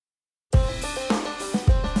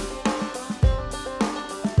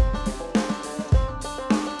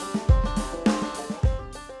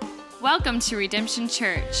Welcome to Redemption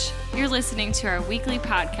Church. You're listening to our weekly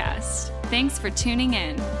podcast. Thanks for tuning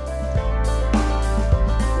in.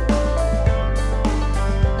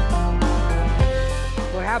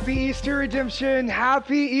 Happy Easter, Redemption.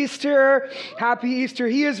 Happy Easter. Happy Easter.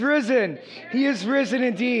 He is risen. He is risen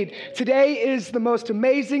indeed. Today is the most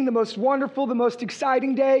amazing, the most wonderful, the most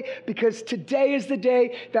exciting day, because today is the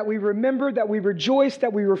day that we remember, that we rejoice,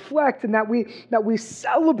 that we reflect, and that we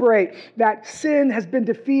celebrate that sin has been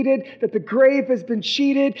defeated, that the grave has been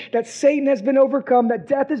cheated, that Satan has been overcome, that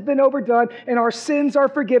death has been overdone, and our sins are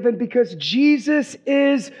forgiven because Jesus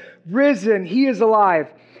is risen. He is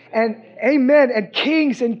alive. And amen. And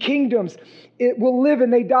kings and kingdoms, it will live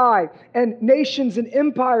and they die. And nations and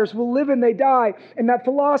empires will live and they die. And that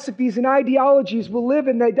philosophies and ideologies will live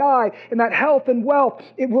and they die. And that health and wealth,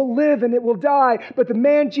 it will live and it will die. But the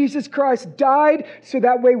man Jesus Christ died so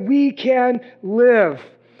that way we can live.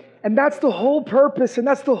 And that's the whole purpose and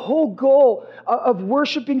that's the whole goal of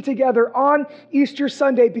worshiping together on Easter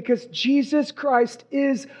Sunday, because Jesus Christ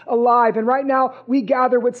is alive. And right now we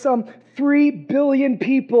gather with some 3 billion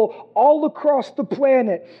people all across the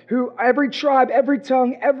planet, who every tribe, every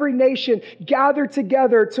tongue, every nation gather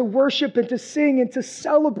together to worship and to sing and to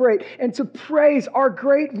celebrate and to praise our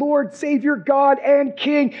great Lord, Savior, God, and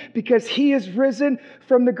King, because He is risen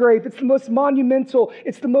from the grave. It's the most monumental,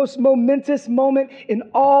 it's the most momentous moment in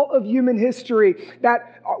all of human history,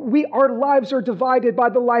 that our lives are divided by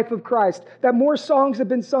the life of Christ, that more songs have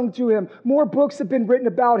been sung to Him, more books have been written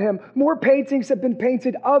about Him, more paintings have been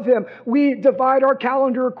painted of Him. We divide our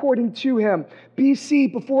calendar according to Him.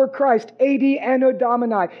 BC, before Christ, AD, Anno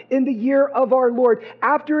Domini, in the year of our Lord,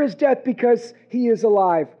 after His death, because He is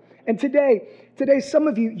alive. And today, some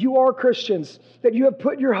of you are Christians, that you have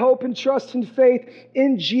put your hope and trust and faith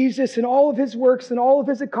in Jesus and all of His works and all of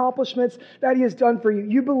His accomplishments that He has done for you.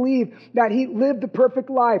 You believe that He lived the perfect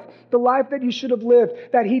life, the life that you should have lived,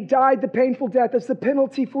 that He died the painful death as the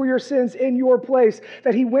penalty for your sins in your place,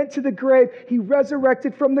 that He went to the grave, He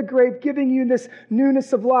resurrected from the grave, giving you this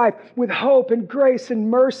newness of life with hope and grace and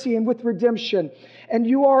mercy and with redemption. And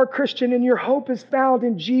you are a Christian and your hope is found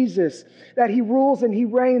in Jesus, that He rules and He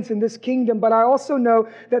reigns in this kingdom. But I also know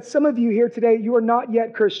that some of you here today, you are not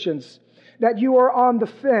yet Christians, that you are on the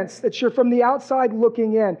fence, that you're from the outside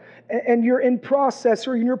looking in, and you're in process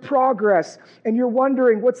or in your progress, and you're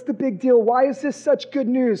wondering, what's the big deal? Why is this such good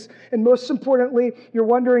news? And most importantly, you're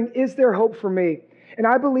wondering, is there hope for me? And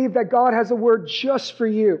I believe that God has a word just for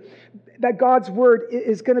you, that God's word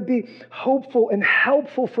is going to be hopeful and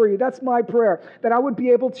helpful for you. That's my prayer, that I would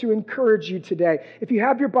be able to encourage you today. If you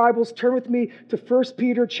have your Bibles, turn with me to 1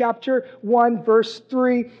 Peter chapter 1, verse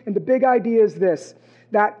 3. And the big idea is this,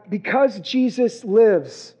 that because Jesus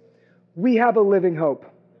lives, we have a living hope.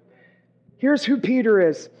 Here's who Peter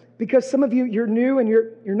is. Because some of you, you're new and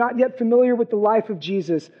you're not yet familiar with the life of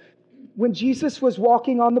Jesus. When Jesus was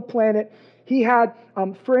walking on the planet, He had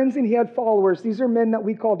friends and He had followers. These are men that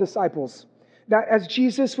we call disciples. That as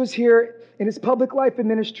Jesus was here in His public life and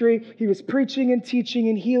ministry, He was preaching and teaching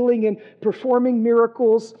and healing and performing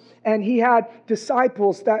miracles. And He had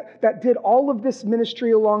disciples that did all of this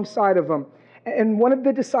ministry alongside of Him. And one of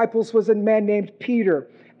the disciples was a man named Peter.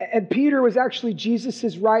 And Peter was actually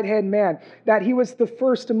Jesus' right-hand man, that he was the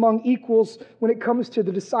first among equals when it comes to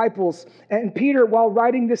the disciples. And Peter, while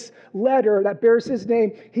writing this letter that bears his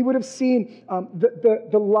name, he would have seen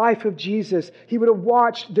the life of Jesus. He would have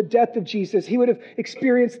watched the death of Jesus. He would have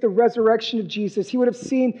experienced the resurrection of Jesus. He would have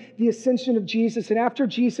seen the ascension of Jesus. And after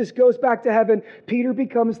Jesus goes back to heaven, Peter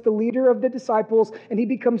becomes the leader of the disciples, and he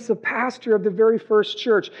becomes the pastor of the very first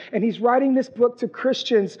church. And he's writing this book to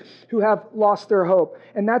Christians who have lost their hope.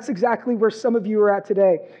 And that's exactly where some of you are at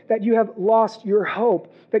today, that you have lost your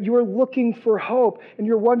hope, that you are looking for hope, and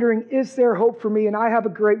you're wondering, is there hope for me? And I have a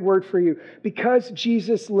great word for you. Because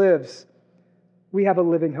Jesus lives, we have a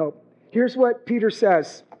living hope. Here's what Peter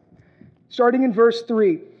says. Starting in verse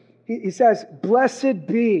 3, he says, blessed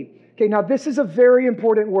be. Okay, now this is a very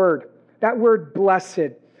important word. That word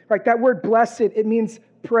blessed, right? That word blessed, it means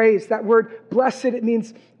praise. That word blessed, it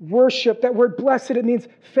means worship. That word blessed, it means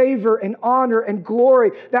favor and honor and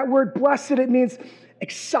glory. That word blessed, it means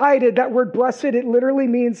excited. That word blessed, it literally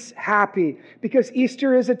means happy, because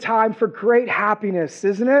Easter is a time for great happiness,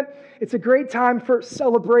 isn't it? It's a great time for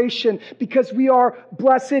celebration because we are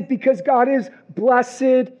blessed, because God is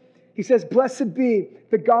blessed. He says, blessed be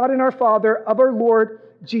the God and our Father of our Lord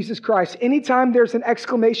Jesus Christ. Anytime there's an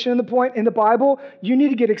exclamation point in the Bible, you need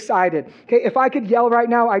to get excited. Okay, if I could yell right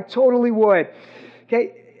now, I totally would.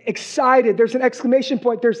 Okay, excited. There's an exclamation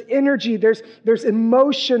point. There's energy. There's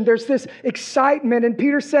emotion. There's this excitement. And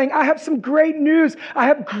Peter's saying, I have some great news. I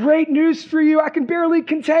have great news for you. I can barely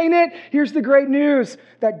contain it. Here's the great news,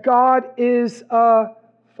 that God is a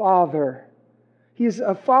father. He's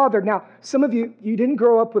a father. Now, some of you didn't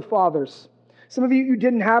grow up with fathers. Some of you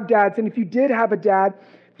didn't have dads. And if you did have a dad,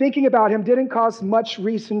 thinking about him didn't cause much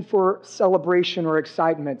reason for celebration or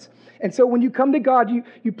excitement. And so when you come to God,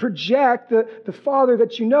 you project the Father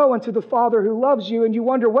that you know onto the Father who loves you, and you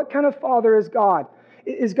wonder, what kind of Father is God?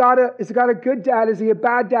 Is God a good dad? Is he a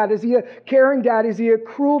bad dad? Is he a caring dad? Is he a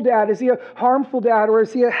cruel dad? Is he a harmful dad? Or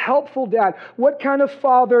is he a helpful dad? What kind of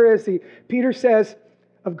Father is he? Peter says,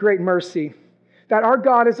 of great mercy. That our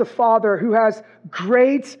God is a Father who has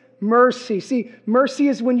great mercy. See, mercy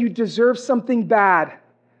is when you deserve something bad,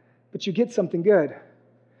 but you get something good.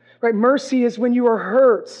 Right? Mercy is when you are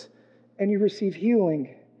hurt and you receive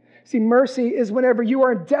healing. See, mercy is whenever you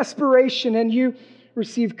are in desperation and you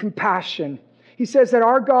receive compassion. He says that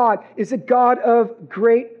our God is a God of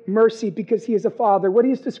great mercy because he is a Father. What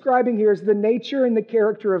he's describing here is the nature and the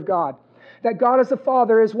character of God. That God as a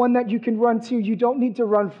Father is one that you can run to, you don't need to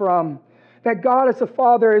run from. That God as a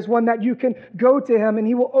Father is one that you can go to him and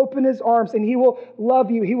he will open his arms and he will love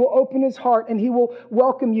you. He will open his heart and he will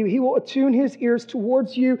welcome you. He will attune his ears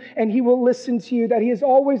towards you and he will listen to you. That he is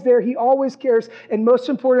always there. He always cares. And most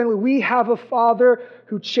importantly, we have a Father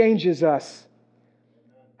who changes us.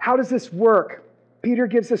 How does this work? Peter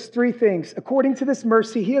gives us three things. According to this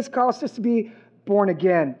mercy, he has caused us to be born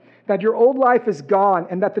again. That your old life is gone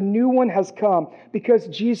and that the new one has come. Because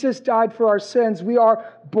Jesus died for our sins, we are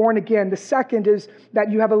born again. The second is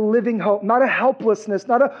that you have a living hope, not a helplessness,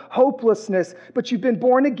 not a hopelessness, but you've been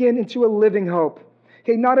born again into a living hope.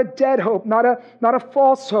 Okay, not a dead hope, not a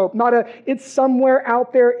false hope, not a it's somewhere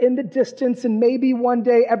out there in the distance and maybe one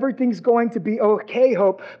day everything's going to be okay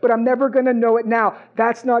hope, but I'm never going to know it now.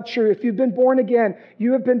 That's not true. If you've been born again,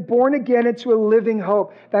 you have been born again into a living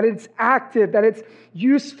hope, that it's active, that it's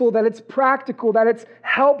useful, that it's practical, that it's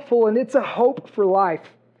helpful, and it's a hope for life.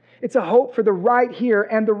 It's a hope for the right here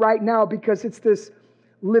and the right now because it's this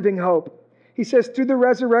living hope. He says, through the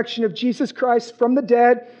resurrection of Jesus Christ from the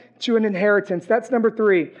dead, to an inheritance. That's number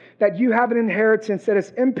 3, that you have an inheritance that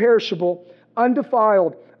is imperishable,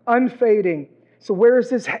 undefiled, unfading. So where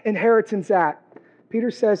is this inheritance at?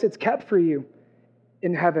 Peter says it's kept for you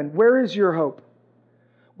in heaven. Where is your hope?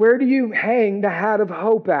 Where do you hang the hat of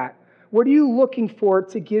hope at? What are you looking for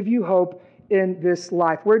to give you hope in this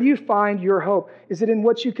life? Where do you find your hope? Is it in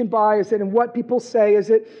what you can buy? Is it in what people say?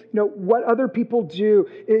 Is it, what other people do?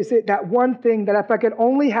 Is it that one thing that if I could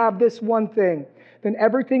only have this one thing, then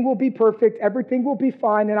everything will be perfect, everything will be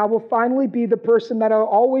fine, and I will finally be the person that I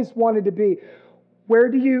always wanted to be. Where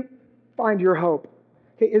do you find your hope?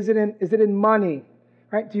 Okay, is it in money?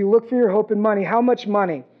 Right? Do you look for your hope in money? How much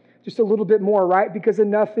money? Just a little bit more, right? Because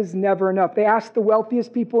enough is never enough. They asked the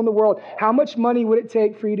wealthiest people in the world, how much money would it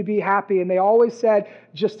take for you to be happy? And they always said,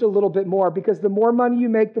 just a little bit more. Because the more money you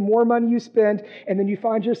make, the more money you spend, and then you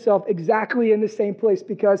find yourself exactly in the same place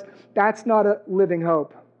because that's not a living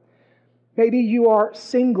hope. Maybe you are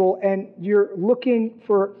single and you're looking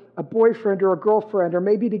for a boyfriend or a girlfriend or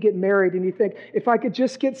maybe to get married and you think, if I could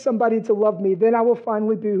just get somebody to love me, then I will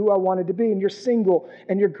finally be who I wanted to be. And you're single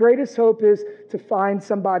and your greatest hope is to find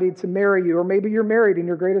somebody to marry you. Or maybe you're married and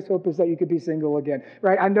your greatest hope is that you could be single again,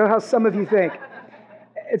 right? I know how some of you think.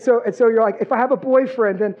 And so you're like, if I have a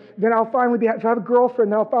boyfriend, then I'll finally be happy. If I have a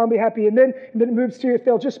girlfriend, then I'll finally be happy. And then it moves to if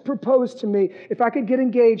they'll just propose to me. If I could get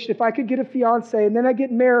engaged, if I could get a fiance, and then I get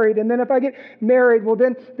married. And then if I get married, well,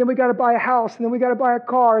 then we got to buy a house, and then we got to buy a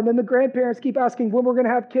car. And then the grandparents keep asking when we're going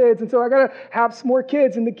to have kids. And so I got to have some more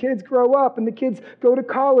kids, and the kids grow up, and the kids go to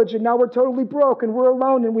college, and now we're totally broke, and we're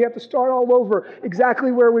alone, and we have to start all over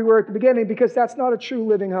exactly where we were at the beginning because that's not a true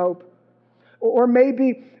living hope. Or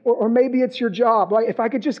maybe it's your job. Like, if I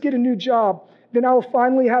could just get a new job, then I will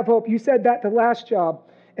finally have hope. You said that the last job.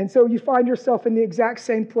 And so you find yourself in the exact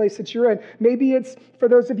same place that you're in. Maybe it's for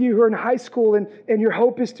those of you who are in high school and your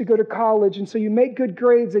hope is to go to college. And so you make good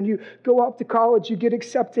grades and you go off to college, you get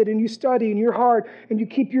accepted and you study and you're hard and you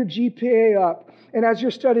keep your GPA up. And as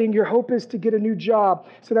you're studying, your hope is to get a new job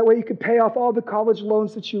so that way you can pay off all the college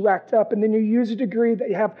loans that you racked up. And then you use a degree that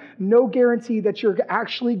you have no guarantee that you're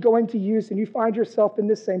actually going to use, and you find yourself in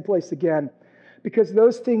this same place again. Because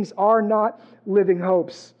those things are not living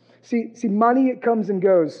hopes. See, money, it comes and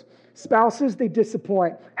goes. Spouses, they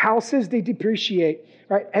disappoint. Houses, they depreciate.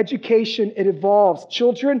 Right? Education, it evolves.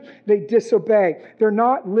 Children, they disobey. They're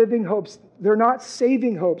not living hopes. They're not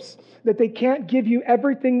saving hopes, that they can't give you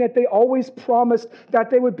everything that they always promised that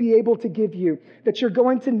they would be able to give you, that you're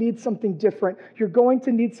going to need something different. You're going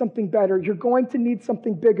to need something better. You're going to need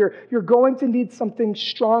something bigger. You're going to need something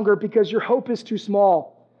stronger because your hope is too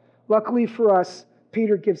small. Luckily for us,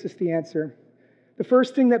 Peter gives us the answer. The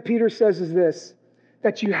first thing that Peter says is this,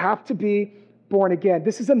 that you have to be born again.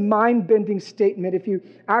 This is a mind-bending statement if you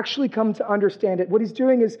actually come to understand it. What he's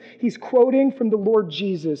doing is he's quoting from the Lord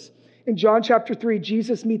Jesus. In John chapter 3,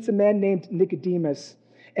 Jesus meets a man named Nicodemus.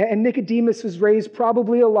 And Nicodemus was raised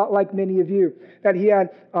probably a lot like many of you, that he had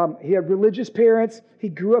religious parents, he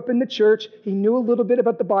grew up in the church, he knew a little bit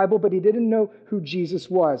about the Bible, but he didn't know who Jesus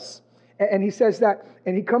was. And he says that,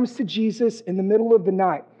 and he comes to Jesus in the middle of the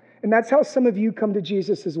night. And that's how some of you come to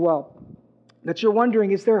Jesus as well. That you're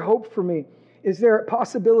wondering, is there hope for me? Is there a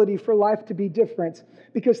possibility for life to be different?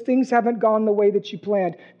 Because things haven't gone the way that you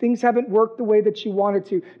planned. Things haven't worked the way that you wanted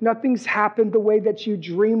to. Nothing's happened the way that you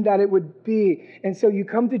dreamed that it would be. And so you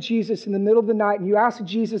come to Jesus in the middle of the night and you ask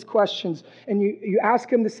Jesus questions. And you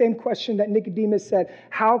ask him the same question that Nicodemus said,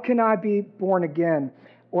 how can I be born again?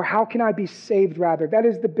 Or how can I be saved rather? That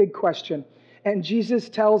is the big question. And Jesus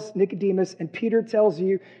tells Nicodemus, and Peter tells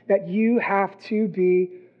you, that you have to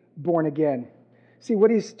be born again. See,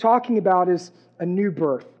 what he's talking about is a new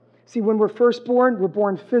birth. See, when we're first born, we're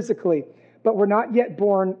born physically, but we're not yet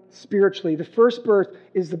born spiritually. The first birth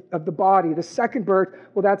is of the body. The second birth,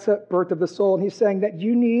 well, that's a birth of the soul. And he's saying that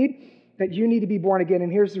you need to be born again.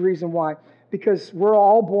 And here's the reason why. Because we're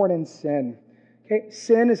all born in sin. Okay?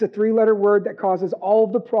 Sin is a 3-letter word that causes all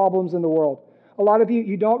of the problems in the world. A lot of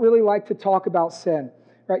you don't really like to talk about sin.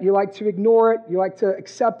 Right? You like to ignore it, you like to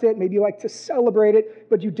accept it, maybe you like to celebrate it,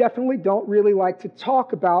 but you definitely don't really like to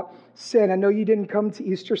talk about sin. I know you didn't come to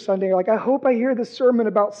Easter Sunday. You're like, I hope I hear the sermon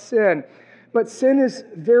about sin. But sin is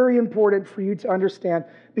very important for you to understand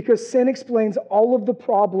because sin explains all of the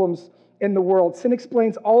problems in the world. Sin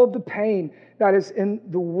explains all of the pain that is in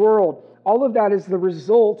the world. All of that is the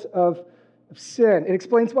result of sin. It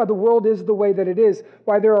explains why the world is the way that it is,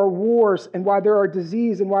 why there are wars and why there are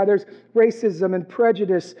disease and why there's racism and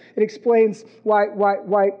prejudice. It explains why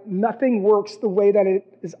nothing works the way that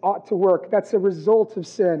it ought to work. That's a result of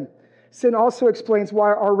sin. Sin also explains why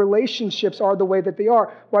our relationships are the way that they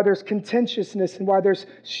are, why there's contentiousness and why there's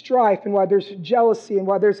strife and why there's jealousy and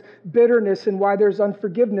why there's bitterness and why there's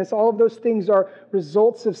unforgiveness. All of those things are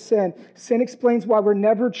results of sin. Sin explains why we're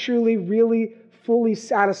never truly, really fully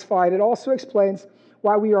satisfied. It also explains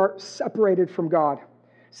why we are separated from God.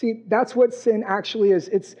 See, that's what sin actually is.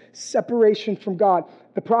 It's separation from God.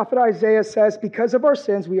 The prophet Isaiah says, because of our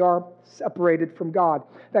sins, we are separated from God.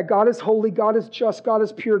 That God is holy, God is just, God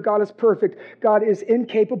is pure, God is perfect, God is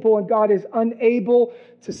incapable, and God is unable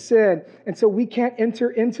to sin. And so we can't enter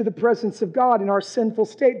into the presence of God in our sinful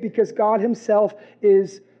state because God himself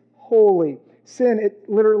is holy. Sin, it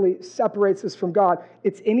literally separates us from God.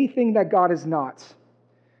 It's anything that God is not.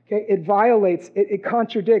 Okay? It violates, it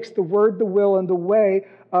contradicts the word, the will, and the way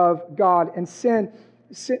of God. And sin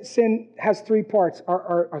has 3 parts,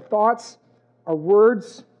 our thoughts, our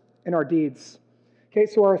words, and our deeds. Okay,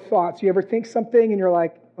 so our thoughts. You ever think something and you're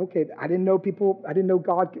like, okay, I didn't know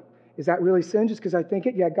God. Is that really sin just because I think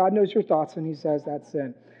it? Yeah, God knows your thoughts and he says that's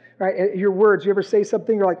sin. Right? Your words, you ever say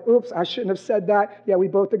something, you're like, oops, I shouldn't have said that. Yeah, we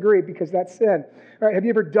both agree because that's sin. Right? Have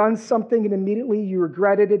you ever done something and immediately you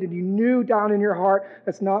regretted it and you knew down in your heart,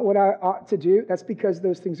 that's not what I ought to do? That's because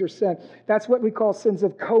those things are sin. That's what we call sins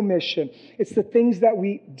of commission. It's the things that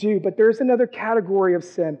we do. But there's another category of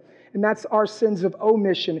sin, and that's our sins of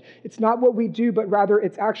omission. It's not what we do, but rather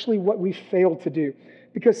it's actually what we fail to do.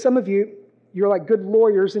 Because some of you, you're like good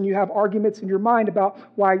lawyers and you have arguments in your mind about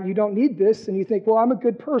why you don't need this. And you think, well, I'm a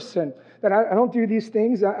good person, that I don't do these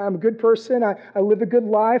things. I'm a good person. I live a good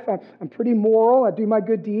life. I'm pretty moral. I do my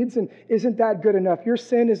good deeds. And isn't that good enough? Your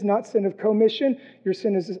sin is not sin of commission. Your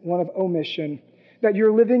sin is one of omission. That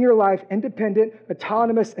you're living your life independent,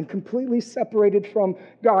 autonomous, and completely separated from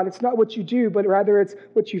God. It's not what you do, but rather it's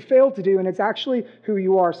what you fail to do, and it's actually who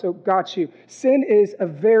you are, so got you. Sin is a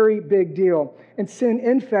very big deal, and sin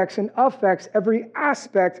infects and affects every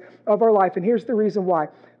aspect of our life, and here's the reason why.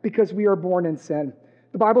 Because we are born in sin.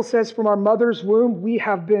 The Bible says from our mother's womb, we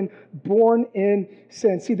have been born in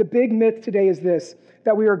sin. See, the big myth today is this,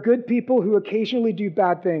 that we are good people who occasionally do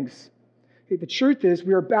bad things. The truth is,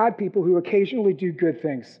 we are bad people who occasionally do good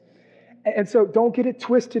things. And so don't get it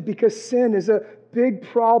twisted because sin is a big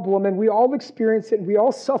problem and we all experience it and we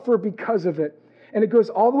all suffer because of it. And it goes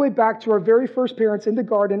all the way back to our very first parents in the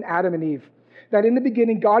garden, Adam and Eve. that in the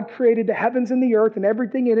beginning God created the heavens and the earth and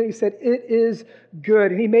everything in it. He said, it is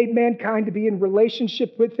good. And he made mankind to be in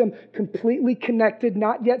relationship with him, completely connected,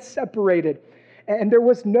 not yet separated. And there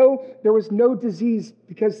was no disease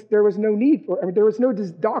because there was no need for it. There was no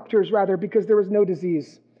doctors, rather, because there was no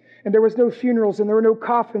disease. And there was no funerals and there were no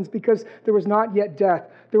coffins because there was not yet death.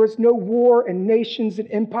 There was no war and nations and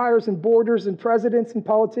empires and borders and presidents and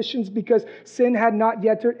politicians because sin had not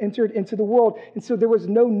yet entered into the world. And so there was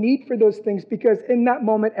no need for those things because in that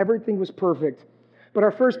moment, everything was perfect. But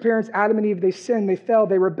our first parents, Adam and Eve, they sinned, they fell,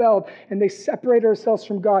 they rebelled, and they separated ourselves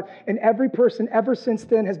from God. And every person ever since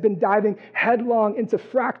then has been diving headlong into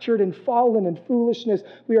fractured and fallen and foolishness.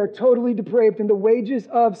 We are totally depraved, and the wages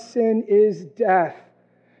of sin is death.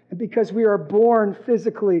 And because we are born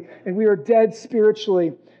physically and we are dead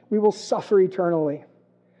spiritually, we will suffer eternally.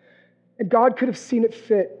 And God could have seen it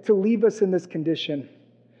fit to leave us in this condition.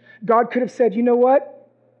 God could have said, you know what?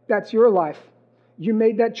 That's your life. You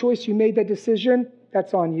made that choice, you made that decision.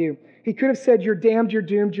 That's on you. He could have said, you're damned, you're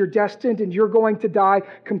doomed, you're destined, and you're going to die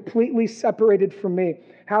completely separated from me.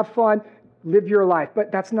 Have fun, live your life. But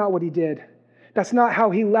that's not what he did. That's not how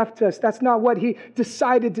he left us. That's not what he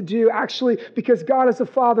decided to do. Actually, because God is a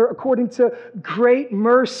Father, according to great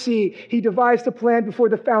mercy, he devised a plan before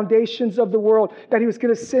the foundations of the world that he was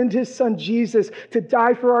going to send his son Jesus to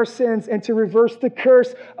die for our sins and to reverse the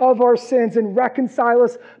curse of our sins and reconcile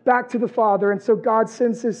us back to the Father. And so God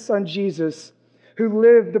sends his son Jesus, who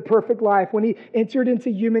lived the perfect life. When he entered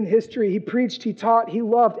into human history, he preached, he taught, he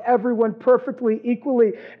loved everyone perfectly,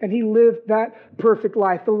 equally, and he lived that perfect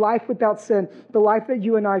life, the life without sin, the life that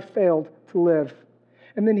you and I failed to live.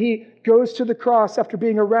 And then he goes to the cross after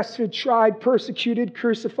being arrested, tried, persecuted,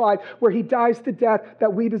 crucified, where he dies the death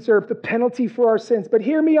that we deserve, the penalty for our sins. But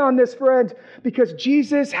hear me on this, friend, because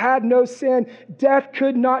Jesus had no sin, death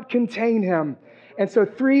could not contain him. And so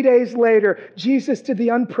 3 days later, Jesus did the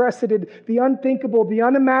unprecedented, the unthinkable, the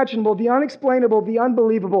unimaginable, the unexplainable, the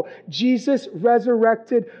unbelievable. Jesus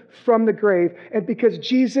resurrected from the grave. And because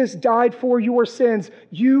Jesus died for your sins,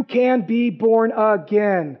 you can be born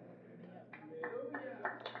again.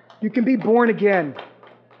 You can be born again.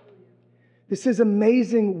 This is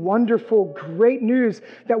amazing, wonderful, great news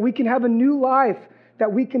that we can have a new life,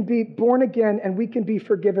 that we can be born again and we can be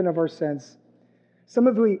forgiven of our sins. Some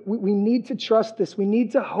of we need to trust this. We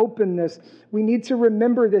need to hope in this. We need to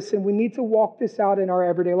remember this, and we need to walk this out in our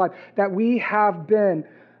everyday life, that we have been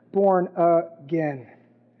born again.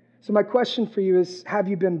 So my question for you is, have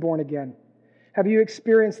you been born again? Have you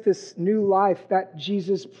experienced this new life that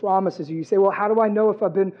Jesus promises you? You say, well, how do I know if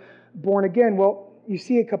I've been born again? Well, you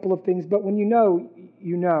see a couple of things, but when you know,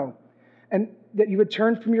 you know. And that you would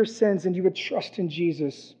turn from your sins and you would trust in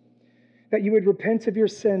Jesus. That you would repent of your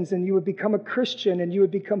sins and you would become a Christian and you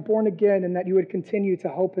would become born again, and that you would continue to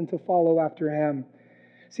hope and to follow after him.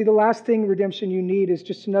 See, the last thing, redemption, you need is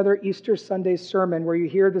just another Easter Sunday sermon where you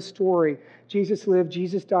hear the story. Jesus lived,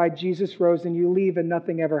 Jesus died, Jesus rose, and you leave and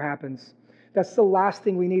nothing ever happens. That's the last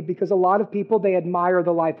thing we need, because a lot of people, they admire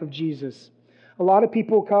the life of Jesus. A lot of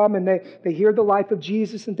people come and they hear the life of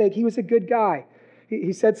Jesus and think he was a good guy.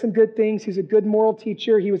 He said some good things. He's a good moral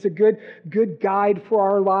teacher. He was a good guide for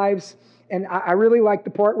our lives. And I really like the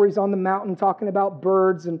part where he's on the mountain talking about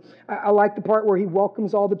birds. And I like the part where he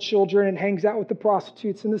welcomes all the children and hangs out with the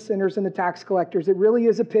prostitutes and the sinners and the tax collectors. It really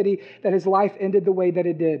is a pity that his life ended the way that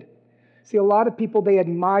it did. See, a lot of people, they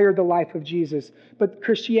admire the life of Jesus. But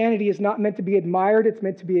Christianity is not meant to be admired. It's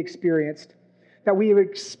meant to be experienced. That we have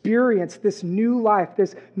experienced this new life,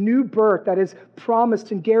 this new birth that is promised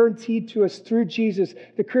and guaranteed to us through Jesus.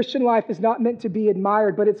 The Christian life is not meant to be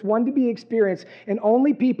admired, but it's one to be experienced. And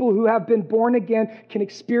only people who have been born again can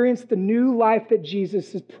experience the new life that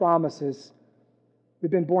Jesus promises. We've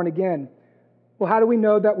been born again. Well, how do we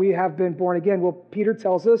know that we have been born again? Well, Peter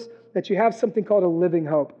tells us that you have something called a living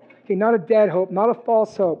hope. Okay, not a dead hope, not a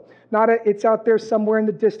false hope, not a it's out there somewhere in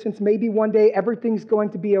the distance, maybe one day everything's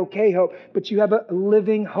going to be okay hope, but you have a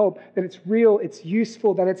living hope, that it's real, it's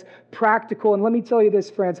useful, that it's practical. And let me tell you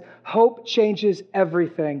this, friends, hope changes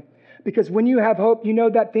everything. Because when you have hope, you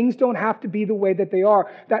know that things don't have to be the way that they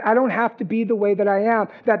are, that I don't have to be the way that I am,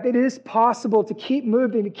 that it is possible to keep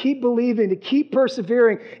moving, to keep believing, to keep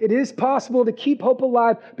persevering. It is possible to keep hope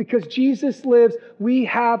alive because Jesus lives. We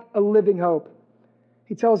have a living hope.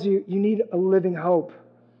 He tells you, you need a living hope.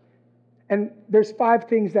 And there's 5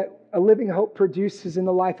 things that a living hope produces in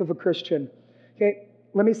the life of a Christian. Okay,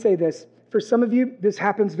 let me say this. For some of you, this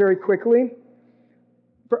happens very quickly.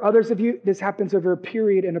 For others of you, this happens over a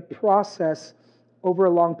period and a process over a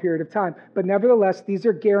long period of time. But nevertheless, these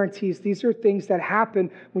are guarantees. These are things that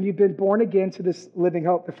happen when you've been born again to this living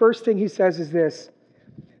hope. The first thing he says is this,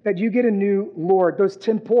 that you get a new Lord, those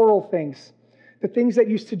temporal things, the things that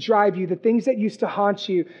used to drive you, the things that used to haunt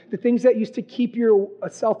you, the things that used to keep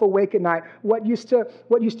yourself awake at night, what used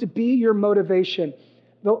to be your motivation.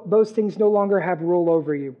 Those things no longer have rule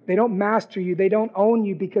over you. They don't master you. They don't own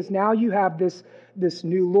you, because now you have this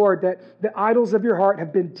new Lord, that the idols of your heart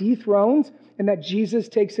have been dethroned and that Jesus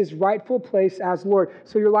takes his rightful place as Lord.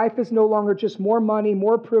 So your life is no longer just more money,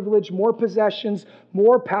 more privilege, more possessions,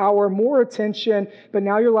 more power, more attention, but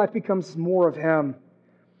now your life becomes more of him.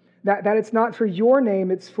 That it's not for your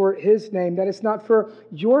name, it's for his name. That it's not for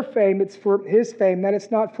your fame, it's for his fame. That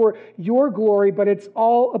it's not for your glory, but it's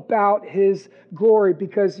all about his glory,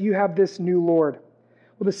 because you have this new Lord.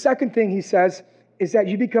 Well, the second thing he says is that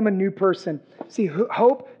you become a new person. See,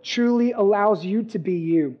 hope truly allows you to be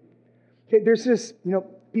you. Okay, there's this,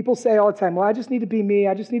 people say all the time, well, I just need to be me.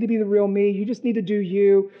 I just need to be the real me. You just need to do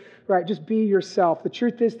you, right? Just be yourself. The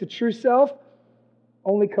truth is, the true self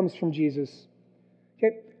only comes from Jesus.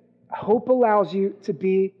 Okay? Hope allows you to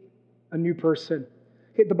be a new person.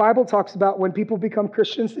 Okay, the Bible talks about when people become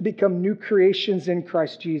Christians, they become new creations in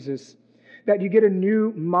Christ Jesus. That you get a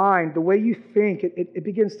new mind. The way you think, it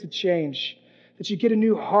begins to change. That you get a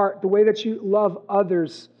new heart. The way that you love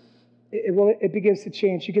others, it begins to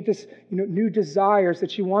change. You get this new desires,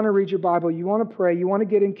 that you want to read your Bible, you want to pray, you want to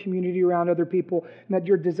get in community around other people, and that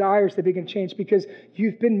your desires, they begin to change because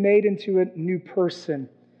you've been made into a new person,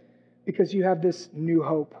 because you have this new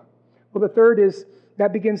hope. Well, the third is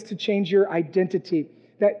that begins to change your identity.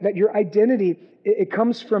 That your identity, it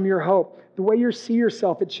comes from your hope. The way you see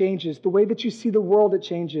yourself, it changes. The way that you see the world, it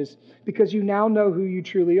changes. Because you now know who you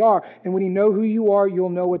truly are. And when you know who you are, you'll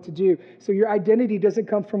know what to do. So your identity doesn't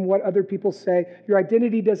come from what other people say. Your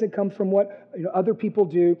identity doesn't come from what other people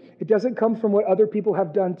do. It doesn't come from what other people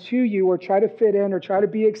have done to you, or try to fit in, or try to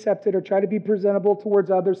be accepted, or try to be presentable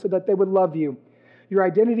towards others so that they would love you. Your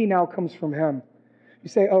identity now comes from him. You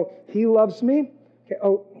say, oh, he loves me. Okay.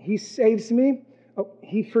 Oh, he saves me. Oh,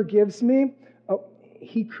 he forgives me. Oh,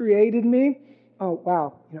 he created me. Oh,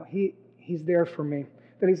 wow. He's there for me.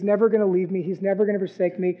 That he's never going to leave me. He's never going to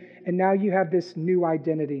forsake me. And now you have this new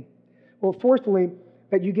identity. Well, fourthly,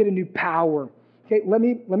 that you get a new power. Okay, let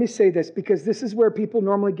me say this, because this is where people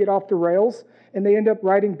normally get off the rails, and they end up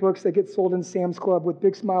writing books that get sold in Sam's Club with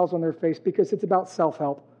big smiles on their face, because it's about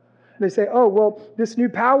self-help. They say, oh, well, this new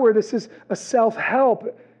power, this is a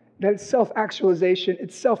self-help, that it's self-actualization,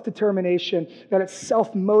 it's self-determination, that it's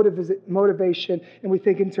self-motivation, and we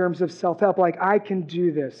think in terms of self-help, like, I can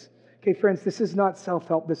do this. Okay, friends, this is not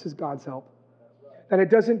self-help, this is God's help. That it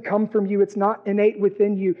doesn't come from you, it's not innate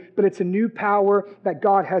within you, but it's a new power that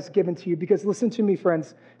God has given to you. Because listen to me,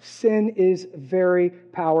 friends, sin is very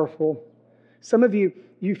powerful. Some of you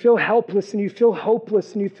feel helpless and you feel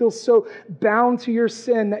hopeless and you feel so bound to your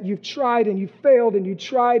sin that you've tried and you failed and you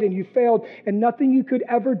tried and you failed, and nothing you could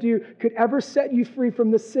ever do could ever set you free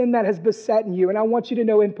from the sin that has beset you. And I want you to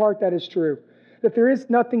know in part that is true. That there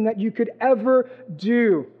is nothing that you could ever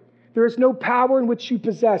do. There is no power in which you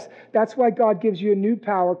possess. That's why God gives you a new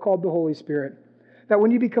power called the Holy Spirit. That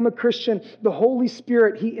when you become a Christian, the Holy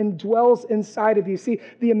Spirit, he indwells inside of you. See,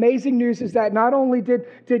 the amazing news is that not only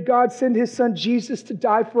did God send his son Jesus to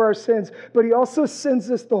die for our sins, but he also sends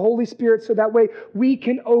us the Holy Spirit so that way we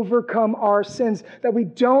can overcome our sins. That we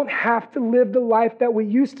don't have to live the life that we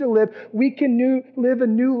used to live. We can live a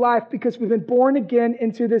new life because we've been born again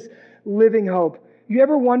into this living hope. You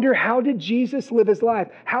ever wonder, how did Jesus live his life?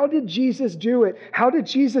 How did Jesus do it? How did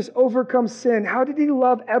Jesus overcome sin? How did he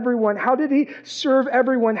love everyone? How did he serve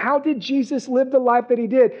everyone? How did Jesus live the life that he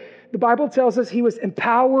did? The Bible tells us he was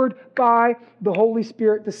empowered by the Holy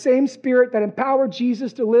Spirit. The same Spirit that empowered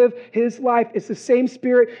Jesus to live his life is the same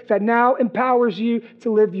Spirit that now empowers you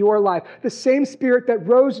to live your life. The same Spirit that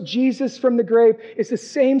rose Jesus from the grave is the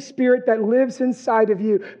same Spirit that lives inside of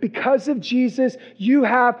you. Because of Jesus, you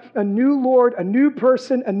have a new Lord, a new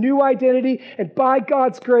person, a new identity, and by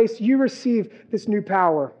God's grace, you receive this new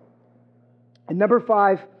power. And number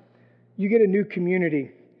 5, you get a new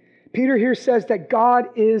community. Peter here says that God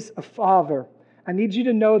is a father. I need you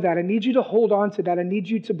to know that. I need you to hold on to that. I need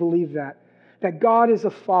you to believe that. That God is a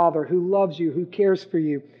father who loves you, who cares for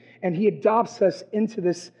you, and he adopts us into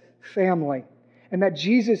this family. And that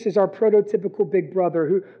Jesus is our prototypical big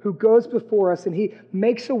brother who goes before us and he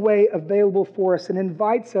makes a way available for us and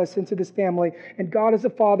invites us into this family. And God is a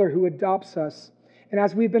father who adopts us. And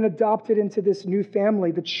as we've been adopted into this new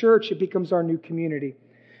family, the church, it becomes our new community.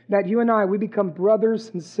 That you and I, we become brothers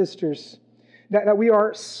and sisters. That we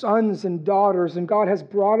are sons and daughters, and God has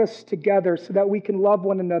brought us together so that we can love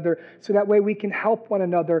one another, so that way we can help one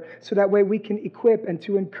another, so that way we can equip and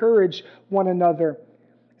to encourage one another.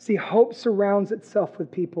 See, hope surrounds itself with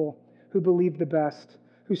people who believe the best,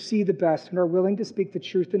 who see the best, and are willing to speak the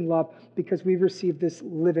truth in love because we've received this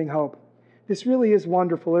living hope. This really is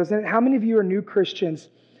wonderful, isn't it? How many of you are new Christians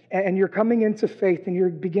and you're coming into faith and you're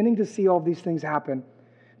beginning to see all these things happen,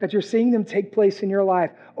 that you're seeing them take place in your life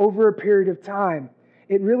over a period of time?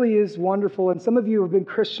 It really is wonderful. And some of you have been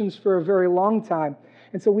Christians for a very long time.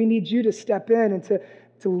 And so we need you to step in and to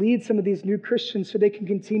lead some of these new Christians so they can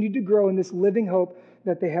continue to grow in this living hope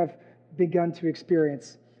that they have begun to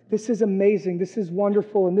experience. This is amazing. This is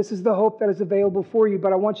wonderful. And this is the hope that is available for you.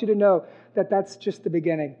 But I want you to know that that's just the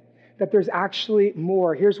beginning, that there's actually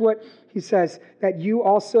more. Here's what he says, that you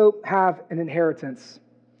also have an inheritance.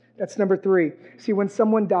 That's number 3. See, when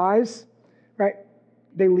someone dies, right,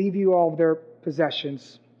 they leave you all of their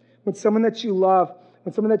possessions. When someone that you love,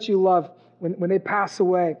 when they pass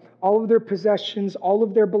away, all of their possessions, all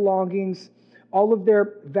of their belongings, all of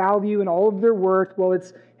their value and all of their worth, well,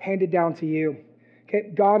 it's handed down to you. Okay?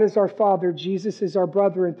 God is our Father, Jesus is our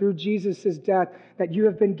brother, and through Jesus' death, that you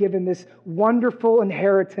have been given this wonderful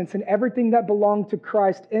inheritance, and everything that belonged to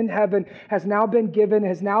Christ in heaven has now been given,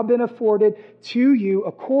 has now been afforded to you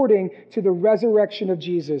according to the resurrection of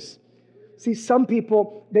Jesus. See, some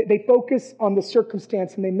people, they focus on the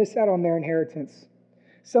circumstance and they miss out on their inheritance.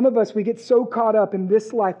 Some of us, we get so caught up in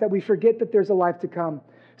this life that we forget that there's a life to come.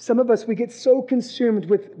 Some of us, we get so consumed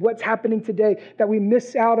with what's happening today that we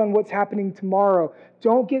miss out on what's happening tomorrow.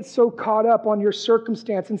 Don't get so caught up on your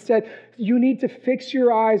circumstance. Instead, you need to fix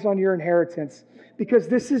your eyes on your inheritance, because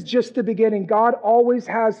this is just the beginning. God always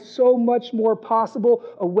has so much more possible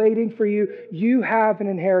awaiting for you. You have an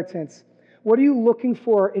inheritance. What are you looking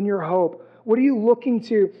for in your hope? What are you looking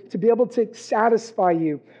to be able to satisfy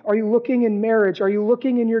you? Are you looking in marriage? Are you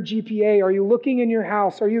looking in your GPA? Are you looking in your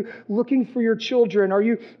house? Are you looking for your children? Are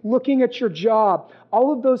you looking at your job?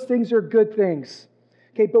 All of those things are good things.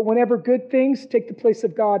 Okay, but whenever good things take the place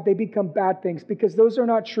of God, they become bad things, because those are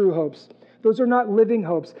not true hopes. Those are not living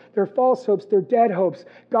hopes. They're false hopes. They're dead hopes.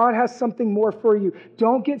 God has something more for you.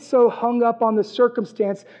 Don't get so hung up on the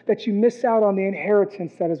circumstance that you miss out on the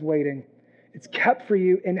inheritance that is waiting. It's kept for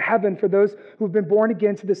you in heaven for those who've been born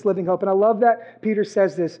again to this living hope. And I love that Peter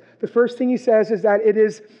says this. The first thing he says is that it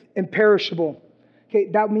is imperishable. Okay,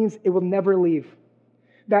 that means it will never leave.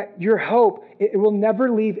 That your hope, it will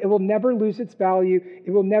never leave. It will never lose its value.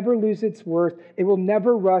 It will never lose its worth. It will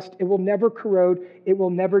never rust. It will never corrode. It will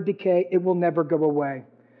never decay. It will never go away.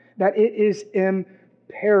 That it is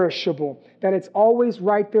imperishable. That it's always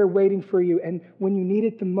right there waiting for you. And when you need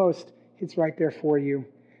it the most, it's right there for you.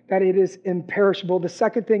 That it is imperishable. The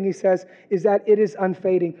second thing he says is that it is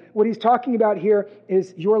unfading. What he's talking about here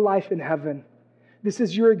is your life in heaven. This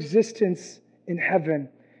is your existence in heaven.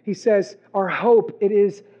 He says, our hope, it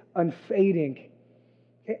is unfading.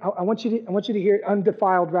 Okay, I want you to hear,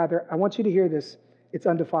 undefiled rather. I want you to hear this. It's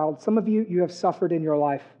undefiled. Some of you, you have suffered in your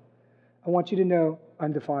life. I want you to know,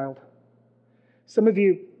 undefiled. Some of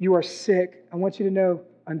you, you are sick. I want you to know,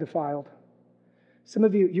 undefiled. Some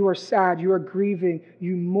of you, you are sad, you are grieving,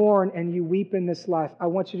 you mourn, and you weep in this life. I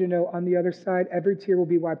want you to know, on the other side, every tear will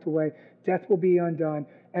be wiped away. Death will be undone.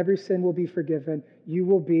 Every sin will be forgiven. You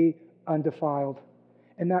will be undefiled.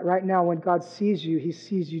 And that right now, when God sees you, he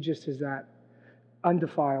sees you just as that,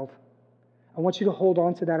 undefiled. I want you to hold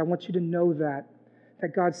on to that. I want you to know that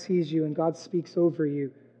God sees you and God speaks over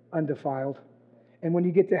you, undefiled. And when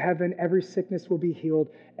you get to heaven, every sickness will be healed.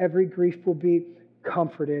 Every grief will be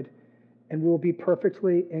comforted. And we will be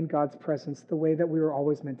perfectly in God's presence the way that we were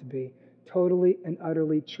always meant to be. Totally and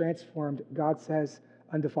utterly transformed, God says,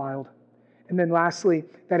 undefiled. And then lastly,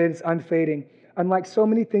 that it is unfading. Unlike so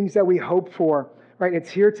many things that we hope for, right? It's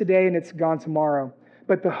here today and it's gone tomorrow.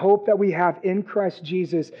 But the hope that we have in Christ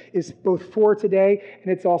Jesus is both for today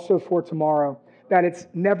and it's also for tomorrow. That it's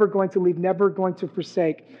never going to leave, never going to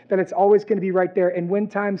forsake, that it's always going to be right there. And when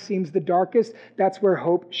time seems the darkest, that's where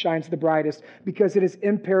hope shines the brightest, because it is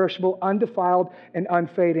imperishable, undefiled, and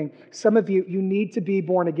unfading. Some of you, you need to be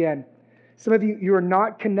born again. Some of you, you are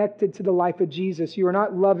not connected to the life of Jesus. You are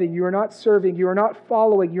not loving, you are not serving, you are not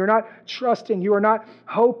following, you are not trusting, you are not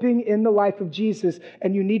hoping in the life of Jesus.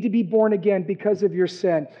 And you need to be born again because of your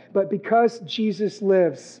sin. But because Jesus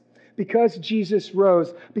lives, because Jesus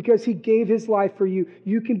rose, because he gave his life for you,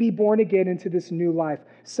 you can be born again into this new life.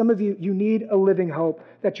 Some of you, you need a living hope,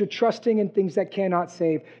 that you're trusting in things that cannot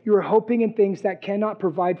save. You are hoping in things that cannot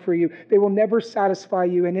provide for you. They will never satisfy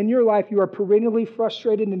you. And in your life, you are perennially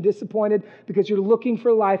frustrated and disappointed because you're looking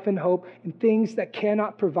for life and hope in things that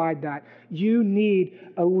cannot provide that. You need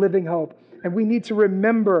a living hope. And we need to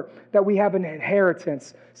remember that we have an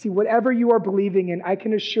inheritance. See, whatever you are believing in, I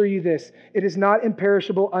can assure you this, it is not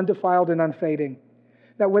imperishable, undefiled, and unfading.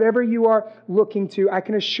 That whatever you are looking to, I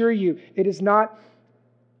can assure you, it is not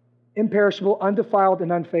imperishable, undefiled,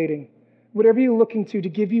 and unfading. Whatever you're looking to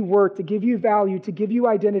give you worth, to give you value, to give you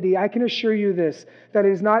identity, I can assure you this, that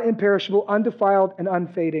it is not imperishable, undefiled, and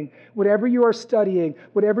unfading. Whatever you are studying,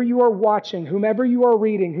 whatever you are watching, whomever you are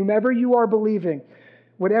reading, whomever you are believing,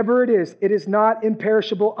 whatever it is not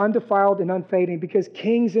imperishable, undefiled, and unfading, because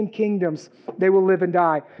kings and kingdoms, they will live and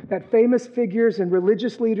die. That famous figures and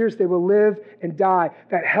religious leaders, they will live and die.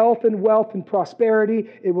 That health and wealth and prosperity,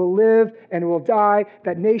 it will live and it will die.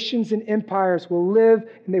 That nations and empires will live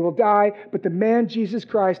and they will die. But the man Jesus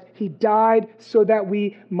Christ, he died so that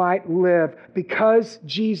we might live. Because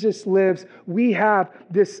Jesus lives, we have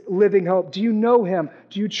this living hope. Do you know him?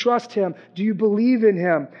 Do you trust him? Do you believe in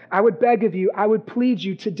him? I would beg of you, I would plead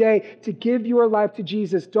you today to give your life to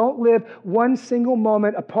Jesus. Don't live one single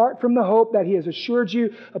moment apart from the hope that he has assured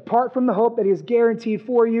you, apart from the hope that he has guaranteed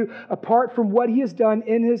for you, apart from what he has done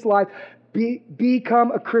in his life.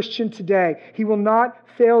 Become a Christian today. He will not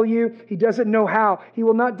fail you. He doesn't know how. He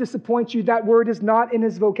will not disappoint you. That word is not in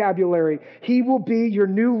his vocabulary. He will be your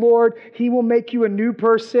new Lord. He will make you a new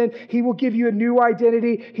person. He will give you a new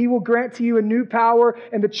identity. He will grant to you a new power,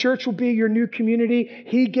 and the church will be your new community.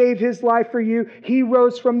 He gave his life for you. He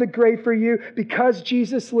rose from the grave for you. Because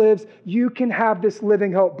Jesus lives, you can have this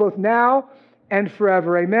living hope, both now and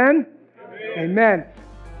forever. Amen? Amen.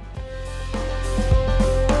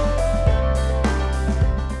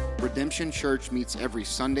 Redemption Church meets every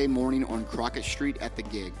Sunday morning on Crockett Street at the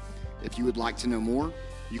Gig. If you would like to know more,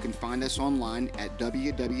 you can find us online at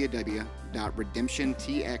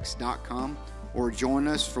www.redemptiontx.com or join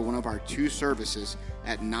us for one of our 2 services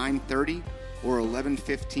at 9:30 or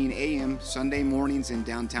 11:15 a.m. Sunday mornings in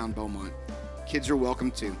downtown Beaumont. Kids are welcome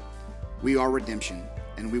too. We are Redemption,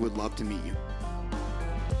 and we would love to meet you.